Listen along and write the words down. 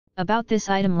About this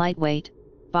item: lightweight,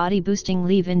 body boosting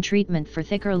leave-in treatment for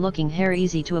thicker looking hair,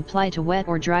 easy to apply to wet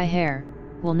or dry hair,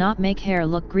 will not make hair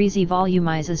look greasy.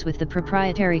 Volumizes with the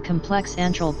proprietary complex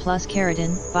Antrel plus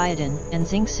keratin, biotin and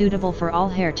zinc, suitable for all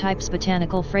hair types.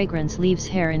 Botanical fragrance leaves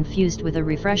hair infused with a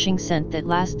refreshing scent that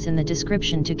lasts. In the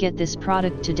description to get this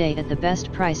product today at the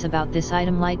best price. About this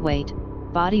item: lightweight,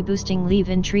 body boosting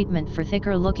leave-in treatment for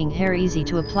thicker looking hair, easy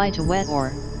to apply to wet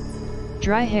or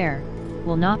dry hair,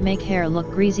 will not make hair look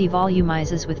greasy.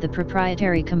 Volumizes with the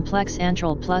proprietary complex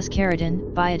Antrel plus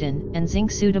keratin, biotin and zinc,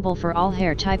 suitable for all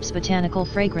hair types. Botanical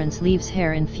fragrance leaves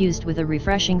hair infused with a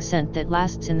refreshing scent that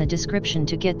lasts. In the description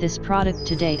to get this product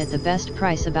today at the best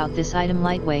price. About this item: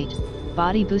 lightweight,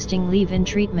 body boosting leave-in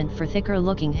treatment for thicker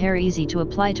looking hair, easy to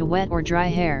apply to wet or dry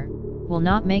hair, will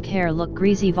not make hair look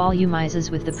greasy.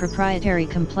 Volumizes with the proprietary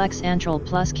complex Antrel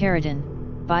plus keratin,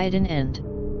 biotin and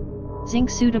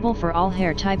zinc, suitable for all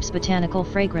hair types. Botanical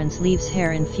fragrance leaves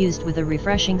hair infused with a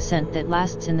refreshing scent that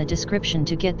lasts. In the description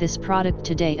to get this product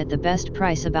today at the best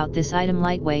price. About this item: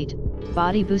 lightweight,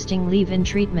 body boosting leave-in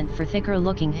treatment for thicker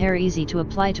looking hair, easy to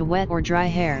apply to wet or dry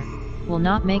hair, will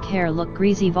not make hair look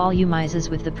greasy. Volumizes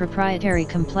with the proprietary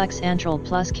complex Antrel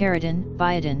plus keratin,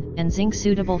 biotin and zinc,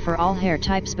 suitable for all hair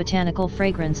types. Botanical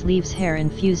fragrance leaves hair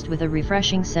infused with a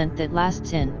refreshing scent that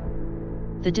lasts. In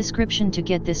the description to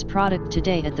get this product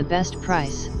today at the best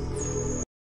price.